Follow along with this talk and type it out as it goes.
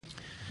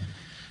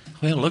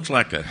Well, it looks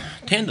like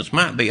attendance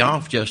might be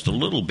off just a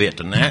little bit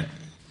tonight.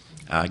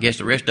 I guess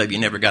the rest of you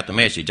never got the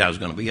message I was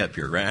going to be up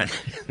here, right?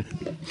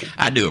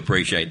 I do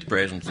appreciate the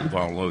presence of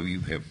all of you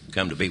who have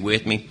come to be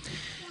with me.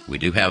 We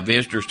do have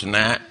visitors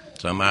tonight.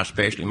 Some I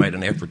especially made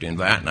an effort to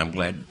invite, and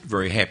I'm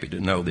very happy to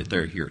know that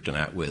they're here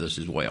tonight with us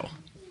as well.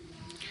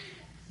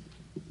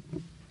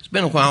 It's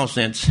been a while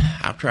since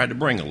I've tried to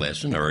bring a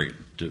lesson or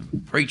to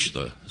preach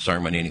the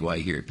sermon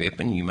anyway here at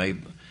Pippin. You may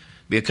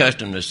be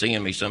accustomed to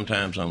seeing me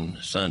sometimes on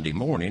Sunday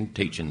morning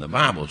teaching the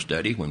Bible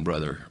study when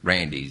Brother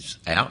Randy's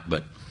out,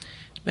 but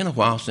it's been a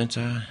while since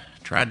I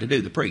tried to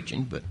do the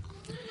preaching, but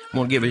I'm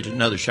going to give it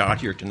another shot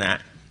here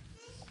tonight.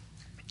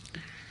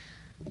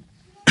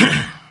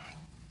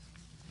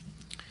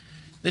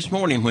 This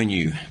morning when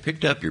you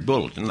picked up your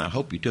bulletin, I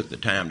hope you took the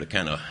time to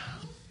kind of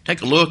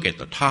take a look at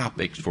the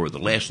topics for the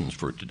lessons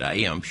for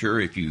today. I'm sure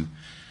if you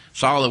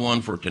saw the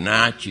one for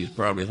tonight, you're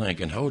probably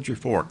thinking, hold your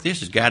fork, this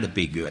has got to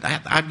be good. I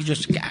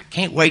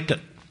can't wait to...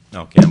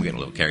 Okay, I'm getting a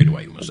little carried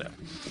away with myself.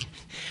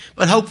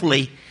 But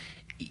hopefully,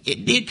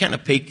 it did kind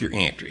of pique your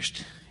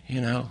interest.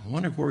 You know, I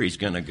wonder where he's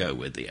going to go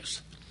with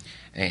this.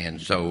 And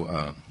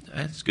so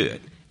that's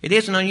good. It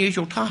is an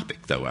unusual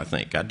topic, though, I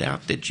think. I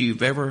doubt that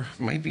you've ever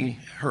maybe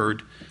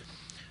heard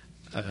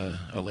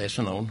a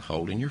lesson on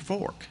holding your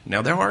fork.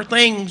 Now, there are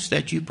things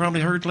that you've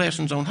probably heard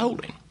lessons on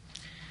holding.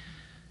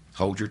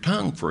 Hold your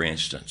tongue, for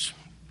instance.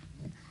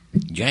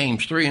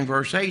 James 3 and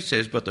verse 8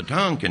 says, "But the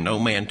tongue can no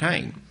man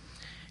tame.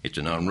 It's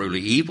an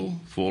unruly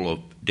evil, full of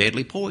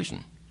deadly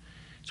poison."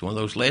 It's one of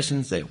those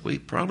lessons that we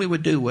probably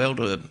would do well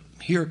to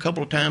hear a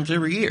couple of times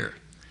every year.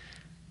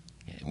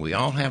 We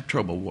all have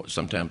trouble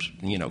sometimes,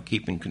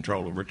 keeping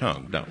control of our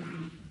tongue, don't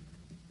we?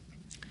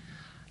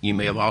 You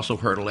may have also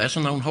heard a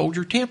lesson on hold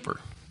your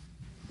temper.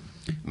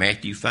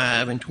 Matthew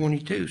 5 and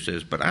 22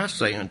 says, "But I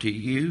say unto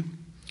you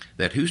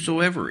that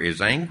whosoever is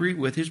angry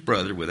with his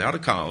brother without a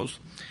cause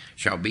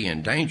shall be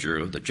in danger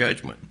of the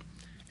judgment.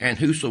 And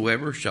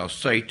whosoever shall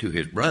say to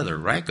his brother,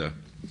 Raca,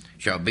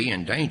 shall be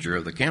in danger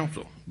of the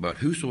council. But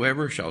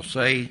whosoever shall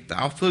say,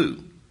 Thou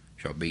fool,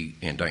 shall be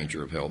in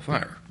danger of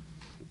hellfire."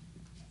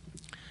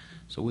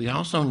 So we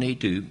also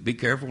need to be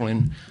careful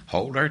and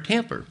hold our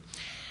temper.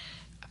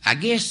 I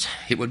guess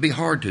it would be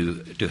hard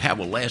to have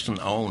a lesson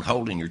on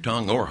holding your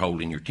tongue or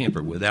holding your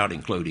temper without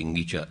including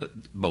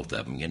both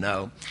of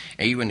them,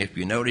 Even if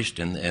you noticed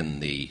in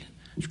the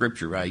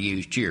scripture I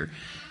used here,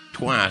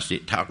 twice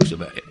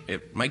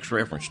it makes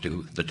reference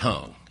to the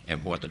tongue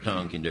and what the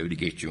tongue can do to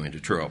get you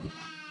into trouble.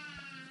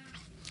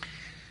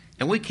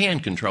 And we can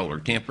control our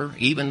temper,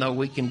 even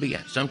though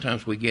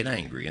sometimes we get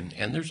angry.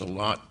 And there's a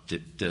lot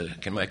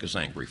that can make us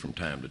angry from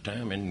time to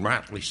time, and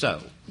rightly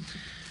so.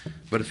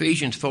 But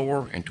Ephesians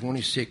 4 and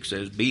 26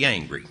 says, "Be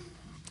angry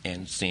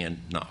and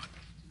sin not."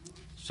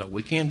 So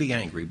we can be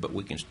angry, but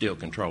we can still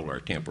control our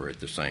temper at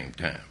the same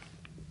time.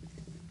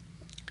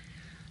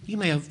 You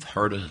may have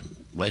heard a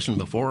lesson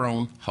before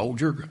on hold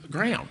your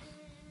ground.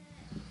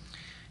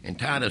 In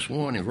Titus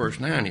 1 and verse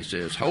 9 it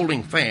says,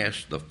 "Holding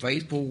fast the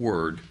faithful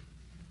word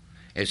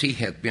as he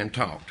hath been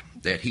taught,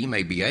 that he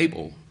may be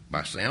able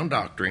by sound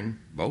doctrine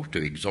both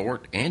to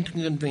exhort and to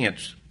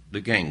convince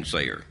the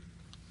gangsayer."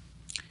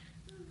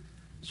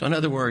 So in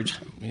other words,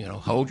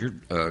 hold your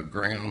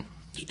ground,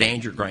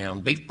 stand your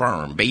ground, be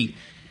firm, be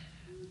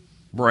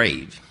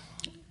brave.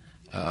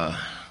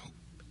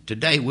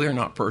 Today we're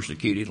not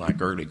persecuted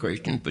like early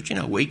Christians,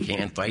 but we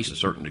can face a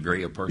certain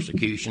degree of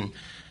persecution.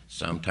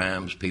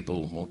 Sometimes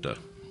people want to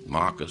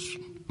mock us,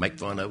 make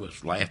fun of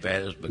us, laugh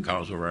at us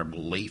because of our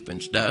belief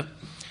and stuff.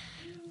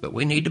 But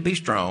we need to be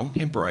strong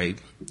and brave,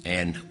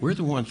 and we're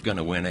the ones going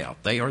to win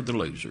out. They are the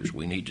losers.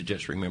 We need to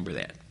just remember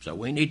that. So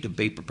we need to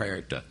be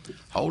prepared to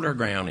hold our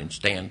ground and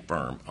stand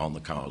firm on the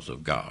cause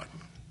of God.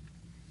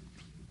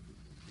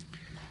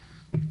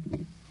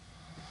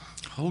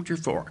 Hold your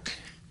fork.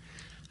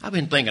 I've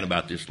been thinking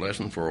about this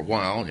lesson for a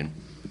while, and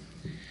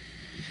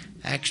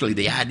actually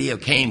the idea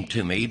came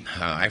to me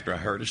after I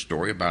heard a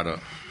story about a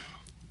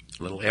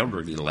little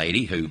elderly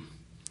lady who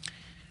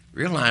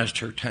realized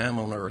her time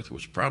on earth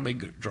was probably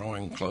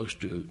drawing close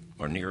to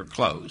or near a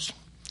close.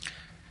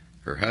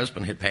 Her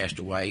husband had passed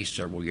away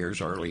several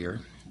years earlier.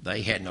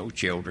 They had no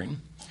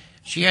children.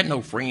 She had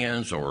no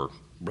friends or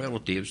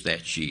relatives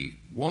that she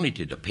wanted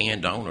to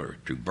depend on or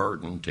to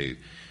burden to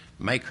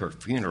make her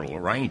funeral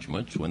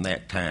arrangements when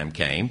that time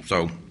came.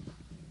 So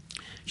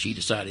she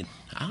decided,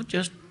 I'll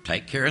just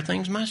take care of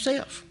things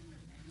myself.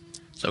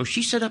 So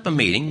she set up a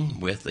meeting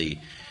with the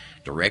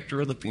director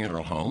of the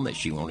funeral home that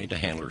she wanted to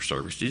handle her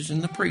services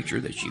and the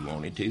preacher that she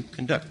wanted to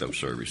conduct those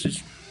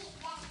services.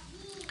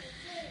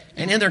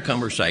 And in their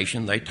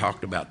conversation, they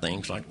talked about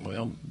things like,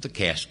 the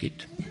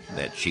casket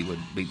that she would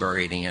be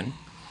buried in,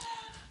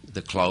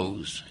 the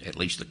clothes, at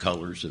least the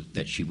colors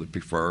that she would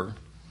prefer,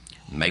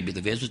 maybe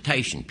the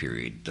visitation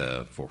period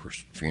for her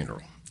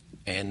funeral,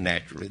 and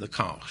naturally the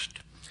cost.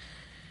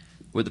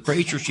 With the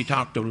preacher, she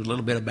talked a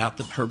little bit about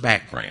her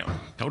background,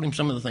 told him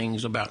some of the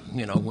things about,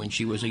 when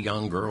she was a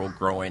young girl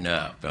growing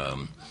up,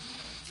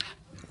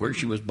 where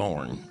she was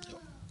born,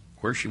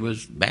 where she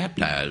was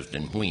baptized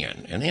and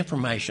when, and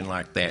information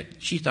like that.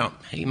 She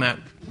thought he might,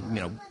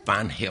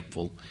 find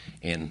helpful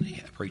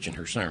in preaching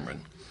her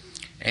sermon,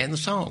 and the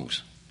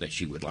songs that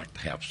she would like to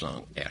have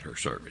sung at her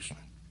service.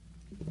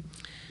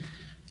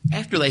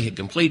 After they had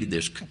completed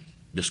this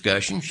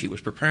discussion, she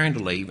was preparing to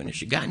leave, and as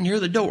she got near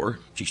the door,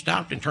 she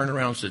stopped and turned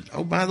around and said,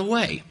 "Oh, by the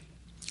way,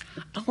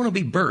 I want to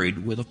be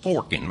buried with a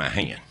fork in my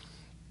hand."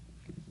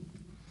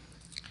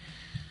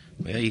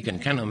 Well, you can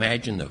kind of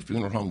imagine the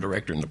funeral home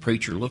director and the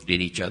preacher looked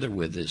at each other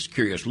with this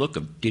curious look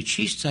of, did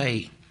she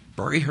say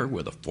bury her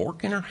with a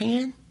fork in her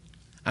hand?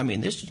 I mean,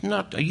 this is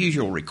not a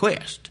usual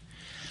request.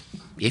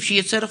 If she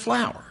had said a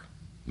flower,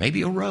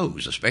 maybe a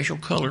rose, a special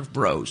color of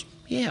rose,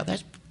 yeah,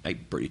 that's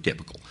pretty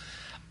typical.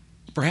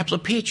 Perhaps a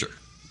picture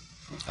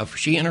of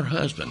she and her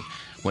husband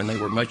when they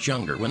were much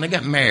younger, when they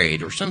got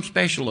married, or some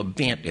special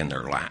event in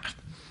their life.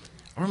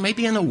 Or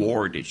maybe an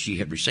award that she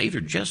had received,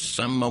 or just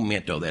some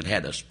memento that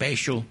had a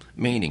special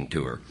meaning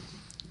to her.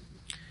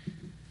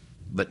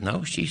 But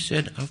no, she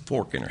said a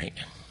fork in her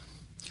hand.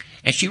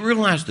 And she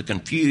realized the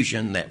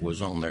confusion that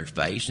was on their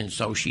face, and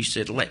so she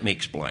said, "Let me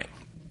explain."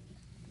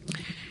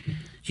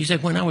 She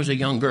said, "When I was a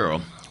young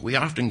girl, we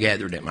often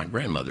gathered at my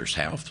grandmother's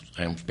house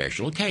on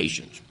special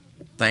occasions.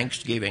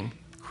 Thanksgiving,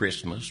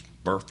 Christmas,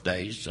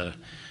 birthdays,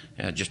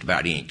 just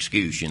about any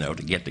excuse, to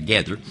get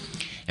together.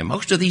 And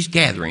most of these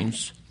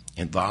gatherings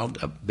involved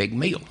a big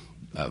meal,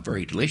 a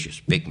very delicious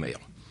big meal.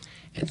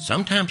 And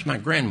sometimes my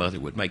grandmother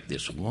would make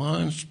this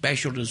one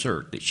special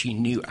dessert that she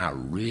knew I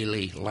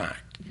really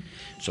liked.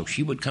 So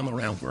she would come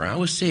around where I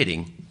was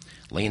sitting,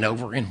 lean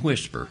over and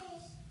whisper,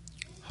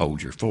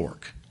 'Hold your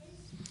fork.'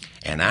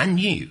 And I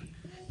knew,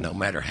 no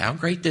matter how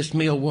great this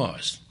meal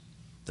was,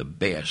 the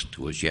best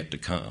was yet to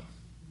come."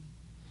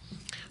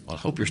 Well, I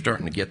hope you're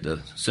starting to get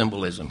the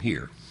symbolism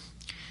here.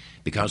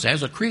 Because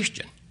as a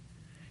Christian,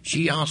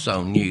 she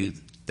also knew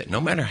that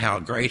no matter how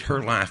great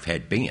her life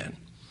had been,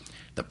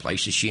 the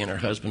places she and her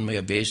husband may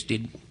have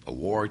visited,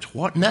 awards,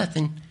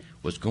 nothing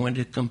was going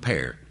to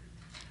compare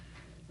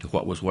to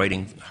what was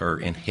waiting her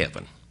in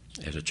heaven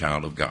as a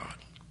child of God.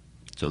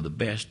 So the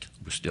best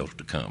was still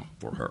to come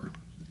for her.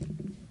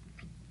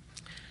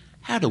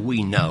 How do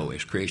we know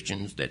as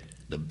Christians that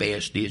the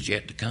best is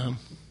yet to come?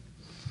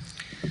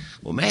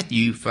 Well,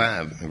 Matthew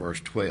 5, verse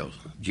 12,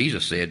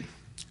 Jesus said,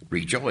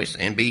 "Rejoice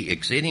and be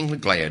exceedingly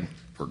glad,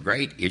 for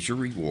great is your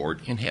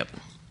reward in heaven."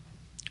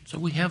 So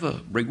we have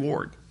a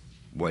reward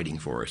waiting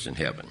for us in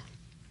heaven.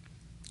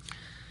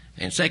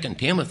 And 2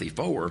 Timothy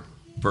 4,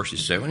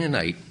 verses 7 and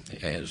 8,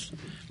 as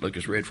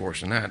Lucas read for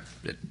us tonight,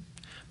 that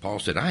Paul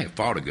said, "I have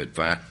fought a good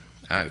fight.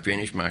 I have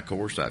finished my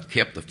course. I've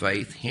kept the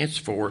faith.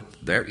 Henceforth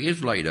there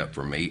is laid up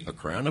for me a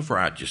crown of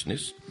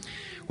righteousness,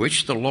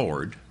 which the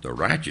Lord, the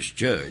righteous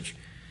judge,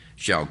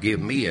 shall give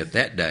me at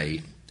that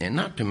day, and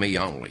not to me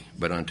only,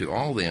 but unto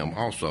all them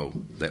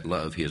also that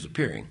love his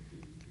appearing."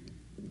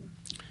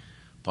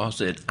 Paul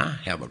said, "I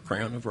have a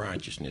crown of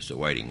righteousness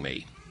awaiting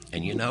me."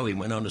 And he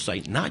went on to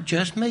say, not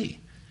just me,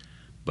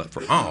 but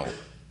for all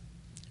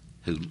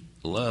who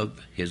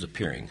love his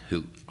appearing,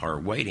 who are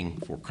waiting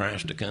for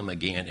Christ to come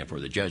again and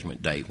for the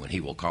judgment day when he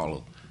will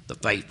call the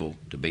faithful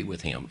to be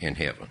with him in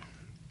heaven.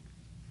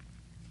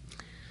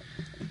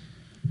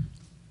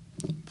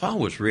 Paul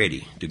was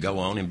ready to go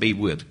on and be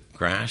with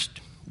Christ,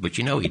 but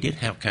he did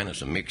have kind of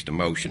some mixed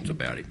emotions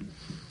about it.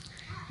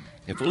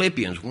 In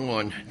Philippians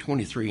 1,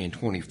 23 and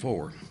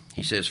 24,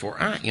 he says,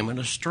 "For I am in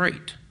a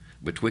strait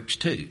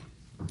betwixt two,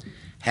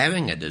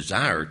 having a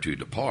desire to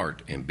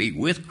depart and be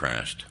with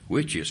Christ,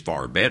 which is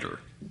far better.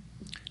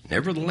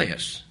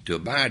 Nevertheless, to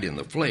abide in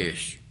the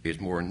flesh is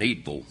more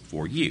needful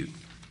for you."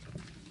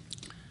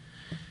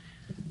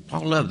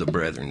 Paul loved the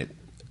brethren,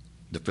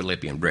 the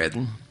Philippian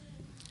brethren,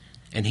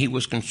 and he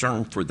was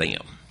concerned for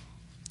them.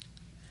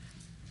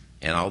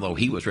 And although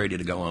he was ready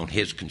to go on,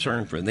 his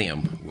concern for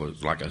them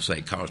was, like I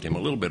say, caused him a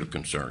little bit of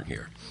concern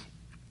here.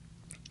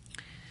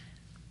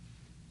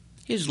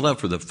 His love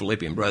for the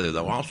Philippian brother,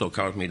 though, also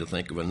caused me to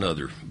think of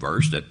another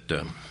verse that,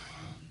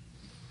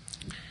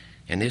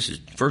 and this is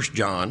 1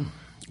 John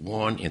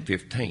 1 and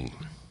 15,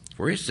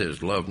 where it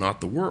says, "Love not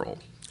the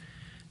world,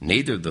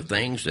 neither the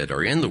things that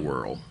are in the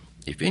world.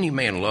 If any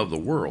man love the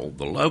world,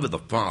 the love of the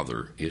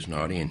Father is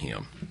not in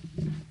him."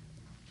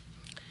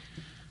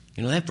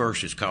 That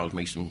verse has caused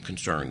me some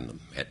concern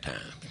at times.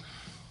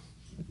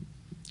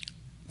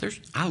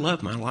 I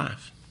love my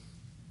life.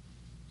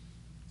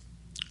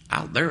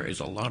 There is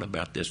a lot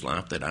about this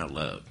life that I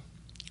love.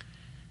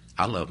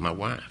 I love my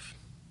wife.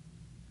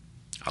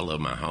 I love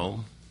my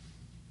home.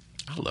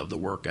 I love the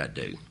work I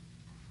do.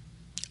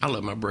 I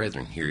love my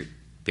brethren here at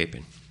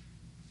Pippin.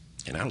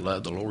 And I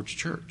love the Lord's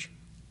church.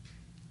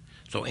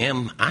 So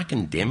am I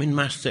condemning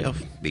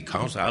myself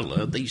because I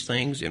love these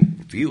things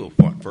in view of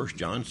what 1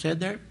 John said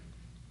there?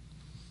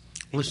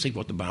 Let's see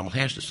what the Bible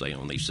has to say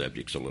on these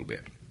subjects a little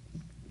bit.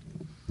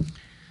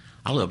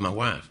 I love my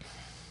wife.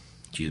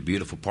 She's a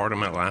beautiful part of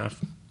my life,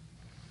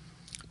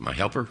 my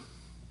helper,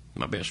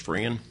 my best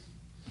friend.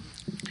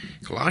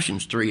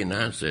 Colossians 3 and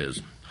 9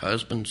 says,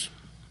 "Husbands,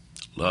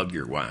 love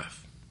your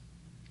wife."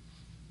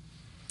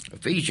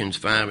 Ephesians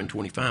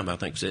 5:25, I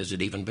think, says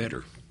it even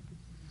better.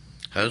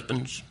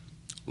 Husbands,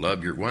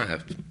 love your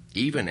wife,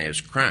 even as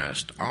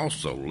Christ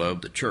also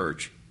loved the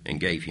church and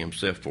gave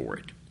himself for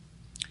it.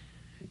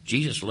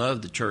 Jesus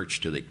loved the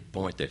church to the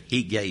point that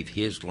he gave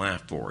his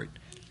life for it.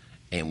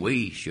 And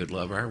we should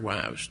love our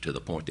wives to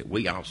the point that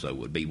we also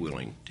would be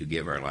willing to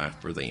give our life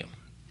for them.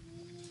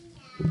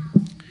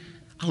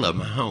 I love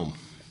my home.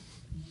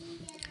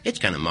 It's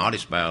kind of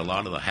modest by a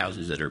lot of the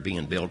houses that are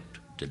being built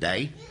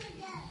today.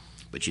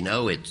 But you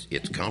know,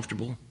 it's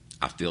comfortable.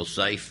 I feel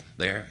safe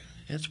there.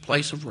 It's a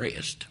place of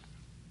rest.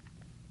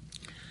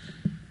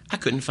 I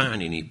couldn't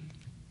find any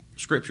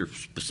scripture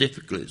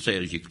specifically that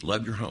says you could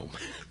love your home.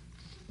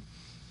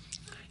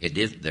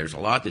 There's a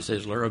lot that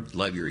says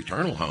love your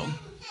eternal home.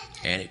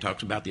 And it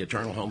talks about the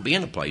eternal home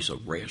being a place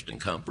of rest and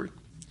comfort.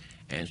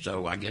 And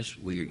so I guess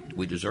we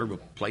deserve a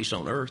place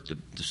on earth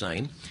the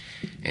same.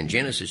 And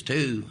Genesis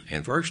 2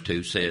 and verse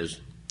 2 says,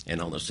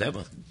 and on the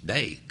seventh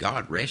day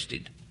God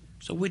rested.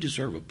 So we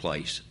deserve a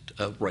place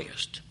of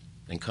rest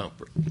and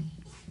comfort.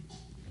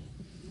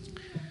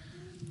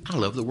 I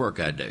love the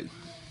work I do.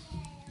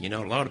 You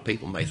know, a lot of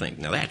people may think,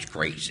 now that's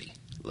crazy,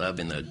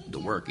 loving the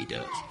work he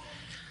does.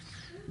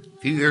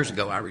 A few years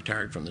ago, I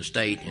retired from the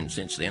state, and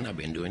since then I've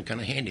been doing kind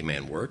of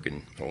handyman work,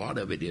 and a lot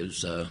of it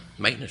is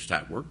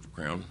maintenance-type work for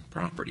Crown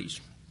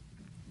Properties.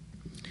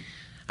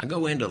 I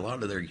go into a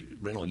lot of their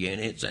rental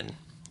units and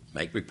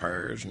make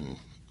repairs and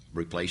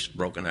replace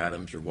broken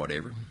items or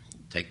whatever,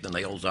 take the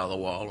nails out of the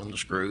wall and the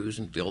screws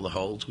and fill the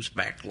holes with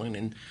spackling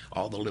and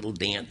all the little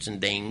dents and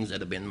dings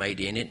that have been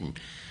made in it, and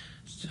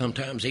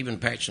sometimes even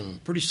patch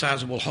some pretty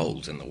sizable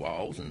holes in the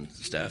walls and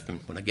stuff, and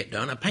when I get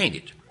done, I paint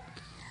it.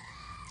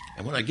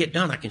 And when I get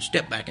done, I can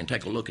step back and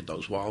take a look at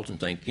those walls and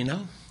think, you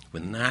know,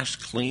 with a nice,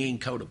 clean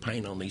coat of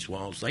paint on these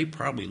walls, they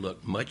probably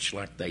look much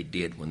like they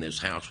did when this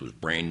house was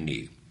brand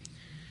new.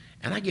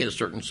 And I get a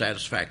certain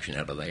satisfaction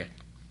out of that,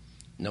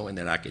 knowing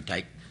that I could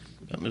take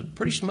something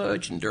pretty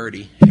smudged and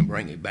dirty and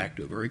bring it back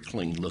to a very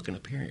clean-looking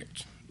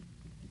appearance.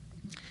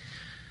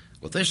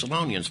 Well,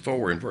 Thessalonians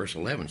 4 and verse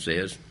 11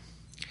 says,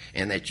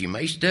 and that you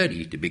may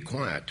study to be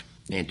quiet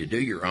and to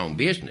do your own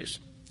business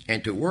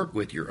and to work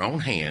with your own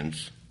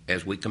hands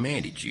as we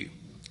commanded you.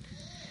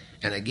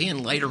 And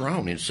again, later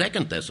on in 2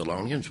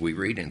 Thessalonians, we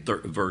read in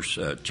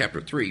chapter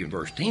 3 and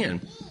verse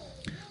 10,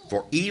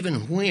 for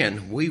even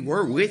when we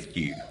were with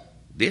you,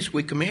 this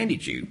we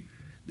commanded you,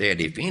 that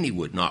if any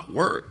would not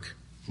work,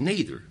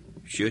 neither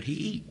should he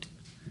eat.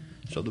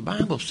 So the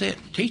Bible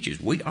teaches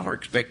we are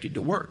expected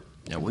to work.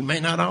 Now, we may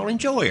not all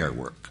enjoy our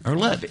work or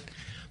love it,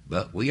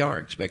 but we are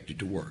expected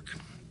to work.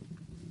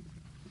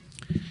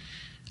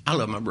 I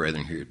love my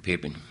brethren here at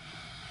Pippin.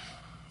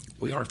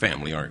 We are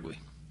family, aren't we?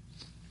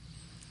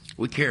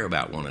 We care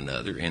about one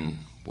another, and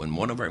when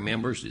one of our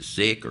members is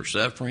sick or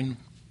suffering,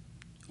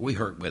 we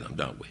hurt with them,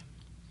 don't we?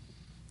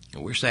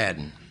 And we're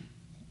saddened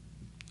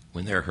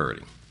when they're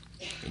hurting.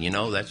 And you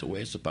know, that's the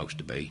way it's supposed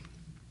to be.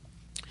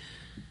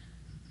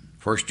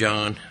 1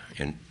 John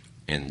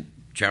in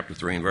chapter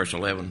 3 and verse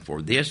 11,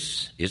 for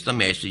this is the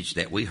message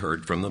that we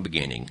heard from the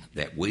beginning,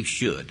 that we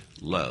should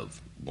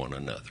love one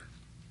another.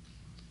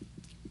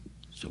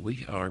 So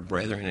we are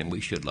brethren, and we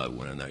should love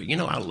one another. You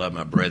know, I love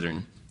my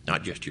brethren,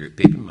 not just here at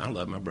Pippin. I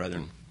love my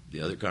brethren,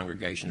 the other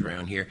congregations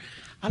around here.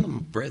 I love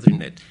my brethren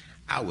that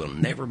I will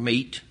never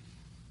meet.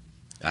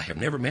 I have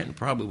never met and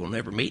probably will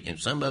never meet, and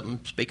some of them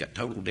speak a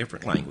total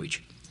different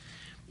language.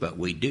 But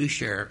we do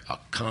share a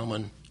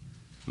common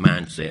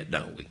mindset,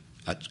 don't we?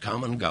 A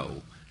common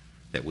goal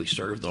that we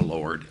serve the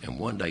Lord and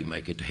one day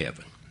make it to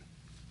heaven.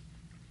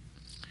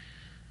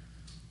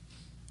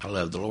 I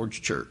love the Lord's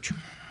church.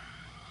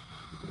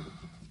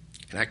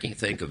 And I can't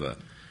think of a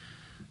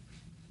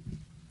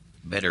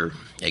better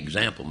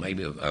example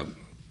maybe of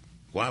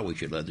why we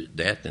should love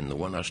that than the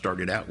one I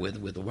started out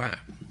with the wife.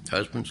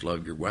 Husbands,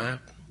 love your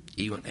wife,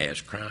 even as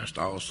Christ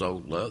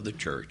also loved the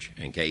church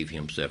and gave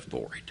himself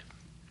for it.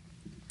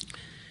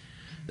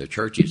 The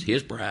church is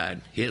his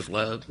bride, his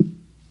love,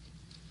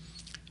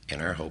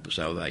 and our hope of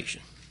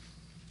salvation.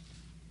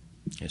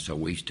 And so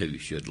we too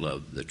should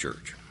love the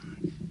church.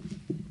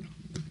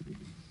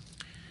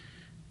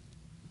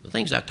 The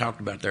things I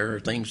talked about there are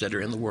things that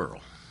are in the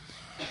world.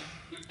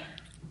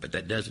 But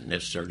that doesn't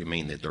necessarily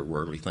mean that they're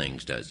worldly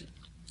things, does it?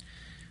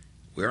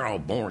 We're all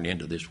born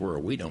into this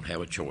world. We don't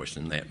have a choice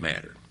in that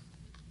matter.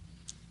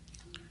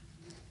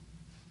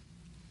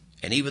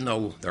 And even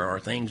though there are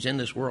things in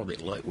this world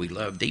that we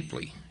love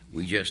deeply,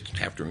 we just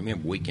have to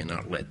remember we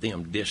cannot let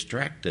them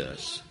distract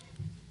us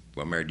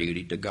from our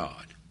duty to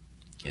God.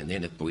 And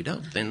then if we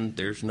don't, then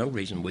there's no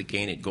reason we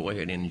can't go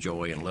ahead and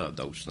enjoy and love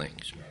those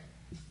things.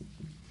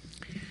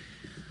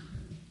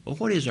 Well,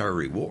 what is our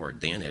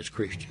reward then as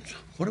Christians?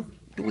 What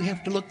do we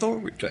have to look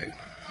forward to?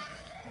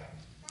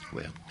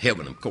 Well,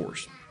 heaven, of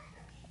course.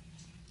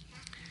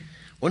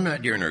 One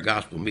night during our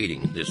gospel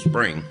meeting this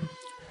spring,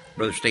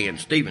 Brother Stan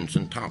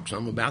Stevenson talked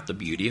some about the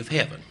beauty of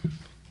heaven.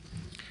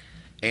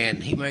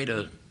 And he made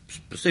a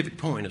specific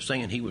point of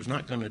saying he was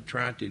not going to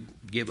try to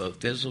give a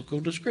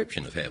physical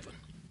description of heaven.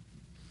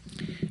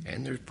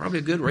 And there's probably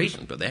a good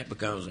reason for that,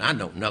 because I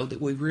don't know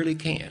that we really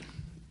can.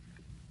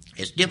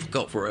 It's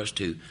difficult for us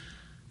to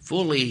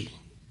fully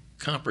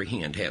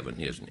comprehend heaven,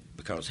 isn't it?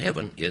 Because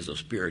heaven is a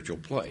spiritual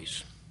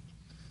place.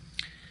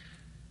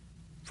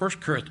 1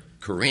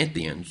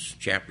 Corinthians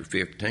chapter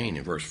 15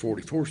 and verse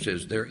 44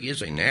 says, there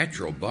is a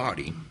natural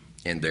body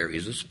and there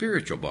is a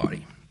spiritual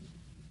body.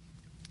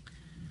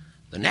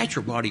 The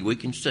natural body we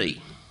can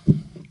see.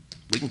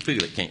 We can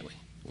feel it, can't we?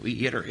 We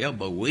hit our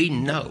elbow, we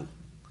know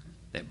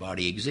that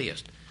body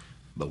exists.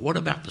 But what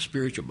about the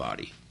spiritual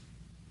body?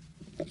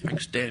 I can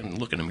stand and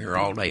look in the mirror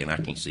all day and I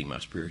can't see my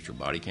spiritual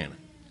body, can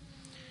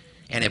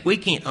I? And if we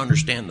can't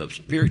understand the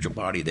spiritual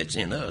body that's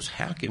in us,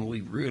 how can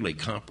we really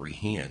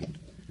comprehend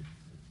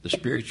the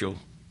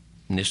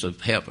spiritualness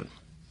of heaven?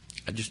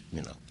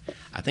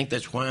 I think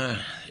that's why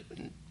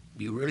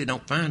you really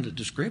don't find a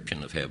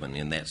description of heaven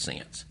in that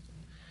sense.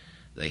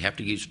 They have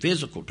to use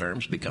physical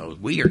terms because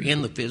we are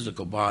in the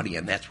physical body,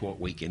 and that's what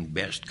we can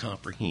best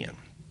comprehend.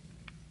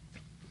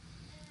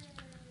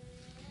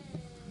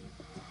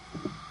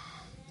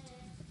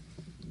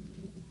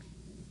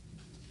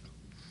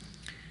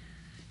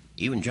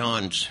 Even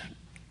John's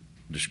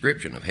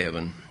description of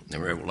heaven in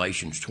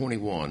Revelation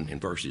 21 in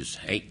verses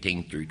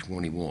 18 through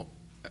 21,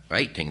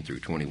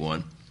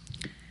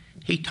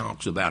 he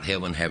talks about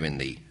heaven having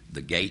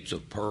the gates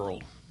of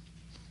pearl,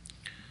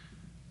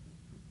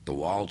 the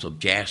walls of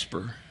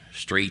jasper,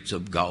 streets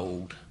of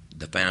gold,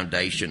 the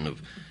foundation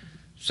of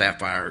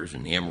sapphires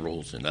and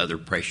emeralds and other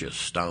precious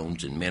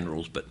stones and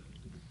minerals. But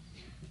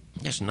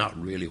that's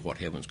not really what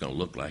heaven's going to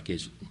look like,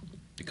 is it?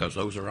 Because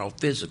those are all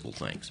physical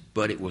things.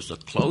 But it was the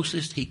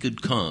closest he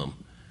could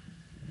come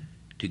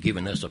to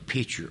giving us a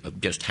picture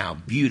of just how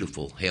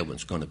beautiful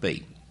heaven's going to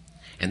be.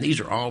 And these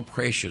are all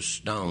precious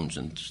stones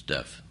and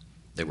stuff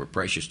that were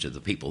precious to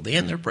the people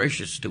then. They're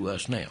precious to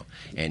us now.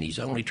 And he's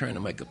only trying to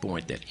make a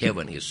point that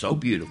heaven is so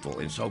beautiful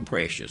and so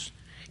precious,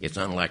 it's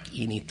unlike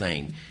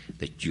anything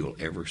that you'll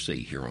ever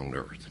see here on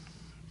earth.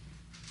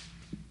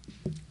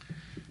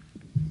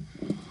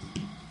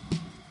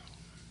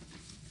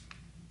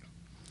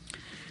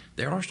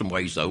 There are some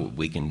ways, though,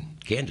 we can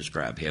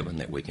describe heaven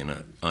that we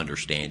can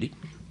understand it.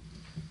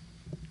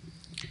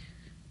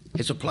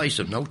 It's a place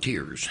of no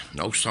tears,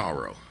 no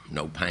sorrow,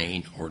 no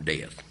pain or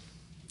death.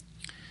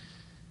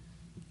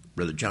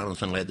 Brother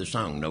Jonathan led the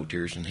song, No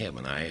Tears in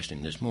Heaven. I asked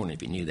him this morning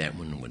if he knew that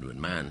one and would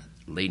mind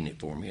leading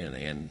it for me,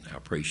 and I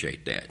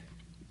appreciate that.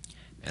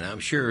 And I'm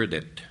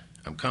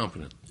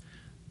confident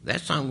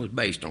that song was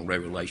based on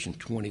Revelation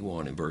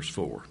 21 and verse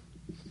 4.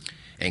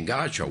 And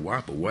God shall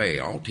wipe away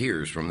all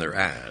tears from their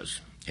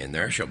eyes, and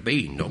there shall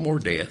be no more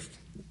death,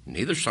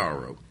 neither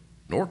sorrow,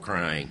 nor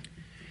crying,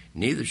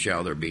 neither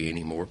shall there be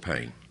any more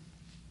pain.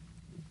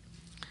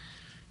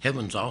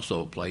 Heaven's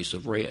also a place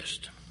of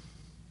rest.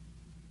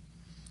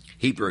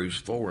 Hebrews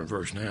 4 and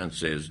verse 9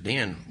 says,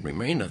 Then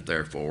remaineth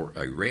therefore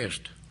a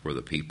rest for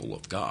the people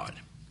of God.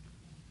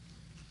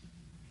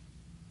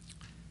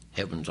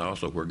 Heaven's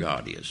also where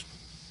God is.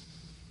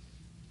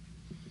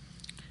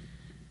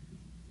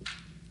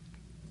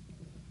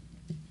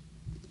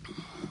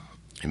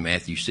 In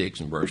Matthew 6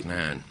 and verse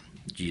 9,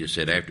 Jesus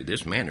said, After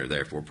this manner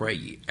therefore pray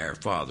ye, Our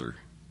Father,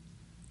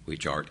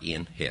 which art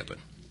in heaven,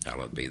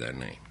 hallowed be thy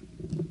name.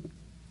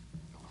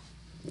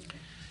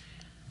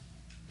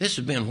 This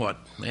has been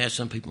what, as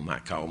some people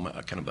might call,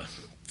 kind of a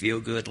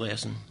feel-good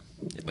lesson.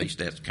 At least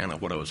that's kind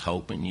of what I was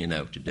hoping,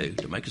 to do,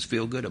 to make us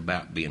feel good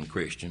about being a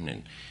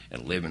Christian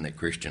and living that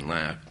Christian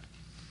life.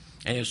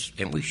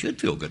 And we should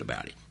feel good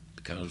about it,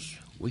 because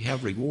we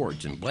have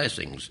rewards and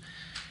blessings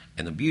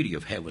and the beauty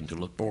of heaven to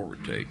look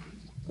forward to.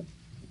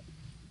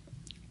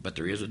 But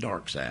there is a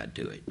dark side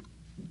to it.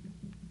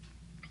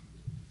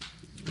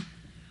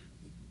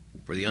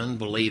 For the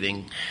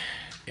unbelieving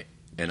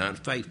and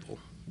unfaithful,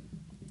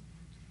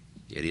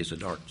 it is a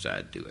dark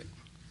side to it.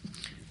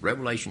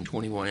 Revelation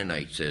 21 and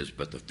 8 says,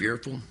 But the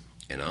fearful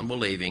and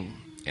unbelieving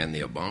and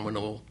the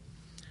abominable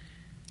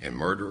and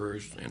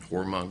murderers and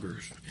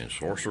whoremongers and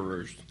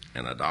sorcerers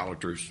and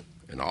idolaters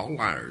and all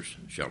liars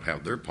shall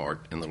have their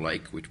part in the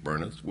lake which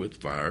burneth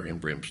with fire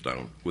and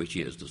brimstone, which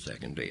is the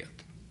second death.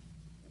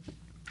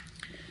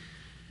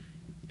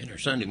 In our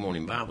Sunday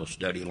morning Bible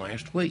study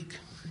last week,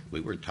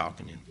 we were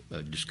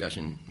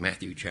discussing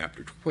Matthew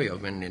chapter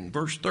 12, and in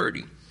verse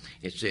 30,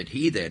 it said,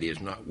 He that is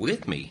not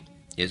with me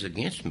is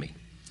against me,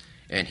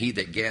 and he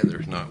that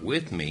gathereth not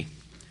with me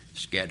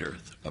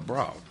scattereth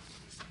abroad.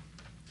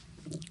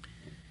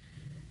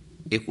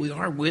 If we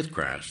are with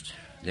Christ,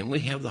 then we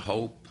have the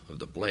hope of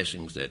the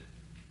blessings that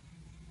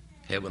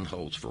heaven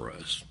holds for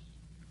us.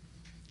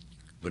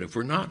 But if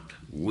we're not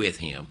with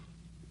him,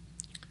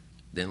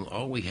 then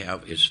all we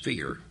have is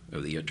fear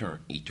of the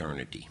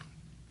eternity.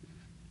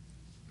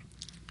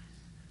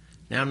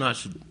 Now,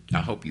 I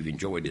hope you've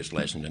enjoyed this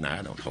lesson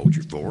tonight. Don't hold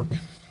your fork.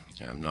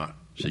 I'm not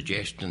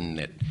suggesting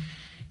that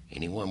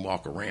anyone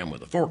walk around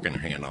with a fork in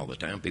their hand all the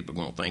time. People are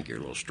going to think you're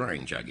a little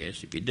strange, I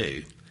guess, if you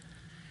do.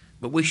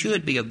 But we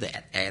should be of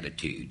that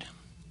attitude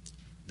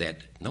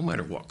that no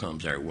matter what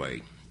comes our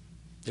way,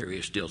 there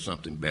is still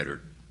something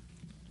better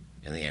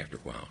in the after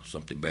while,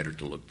 something better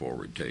to look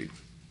forward to.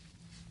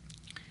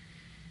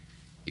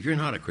 If you're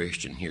not a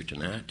Christian here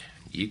tonight,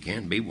 you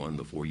can be one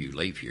before you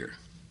leave here.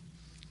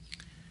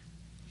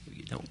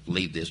 You don't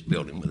leave this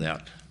building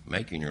without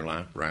making your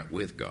life right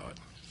with God.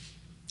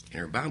 In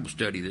our Bible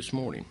study this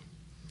morning,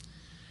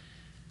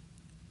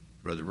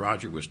 Brother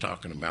Roger was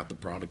talking about the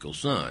prodigal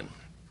son.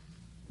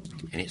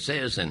 And it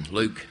says in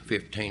Luke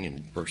 15 and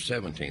verse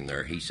 17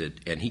 there, he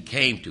said, and he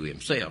came to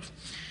himself.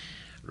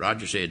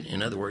 Roger said,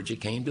 in other words, he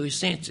came to his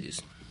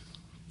senses.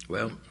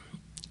 Well,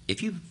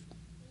 if you've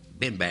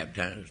been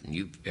baptized and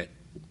you've at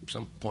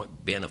some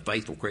point been a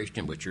faithful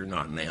Christian, but you're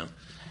not now,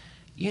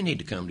 you need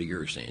to come to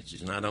your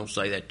senses. And I don't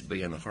say that to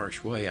be in a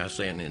harsh way. I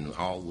say it in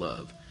all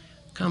love.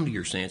 Come to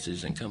your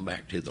senses and come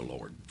back to the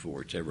Lord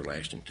before it's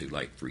everlasting too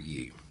late for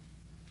you.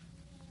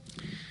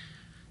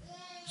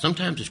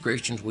 Sometimes as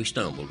Christians we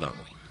stumble, don't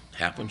we?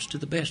 Happens to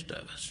the best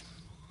of us.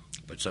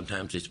 But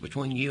sometimes it's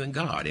between you and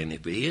God. And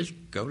if it is,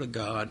 go to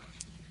God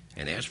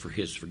and ask for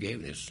His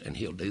forgiveness, and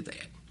He'll do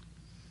that.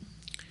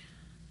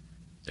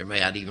 There may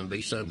not even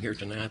be some here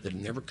tonight that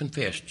have never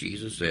confessed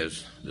Jesus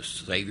as the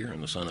Savior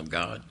and the Son of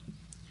God.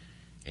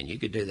 And you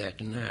could do that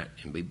tonight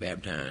and be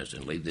baptized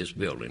and leave this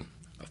building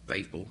a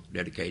faithful,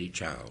 dedicated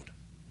child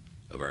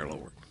of our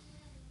Lord.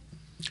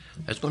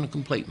 That's going to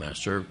complete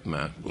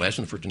my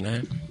lesson for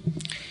tonight.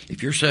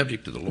 If you're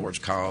subject to the Lord's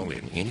call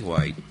in any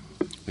way,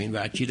 we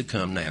invite you to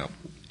come now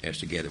as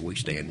together we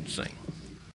stand and sing.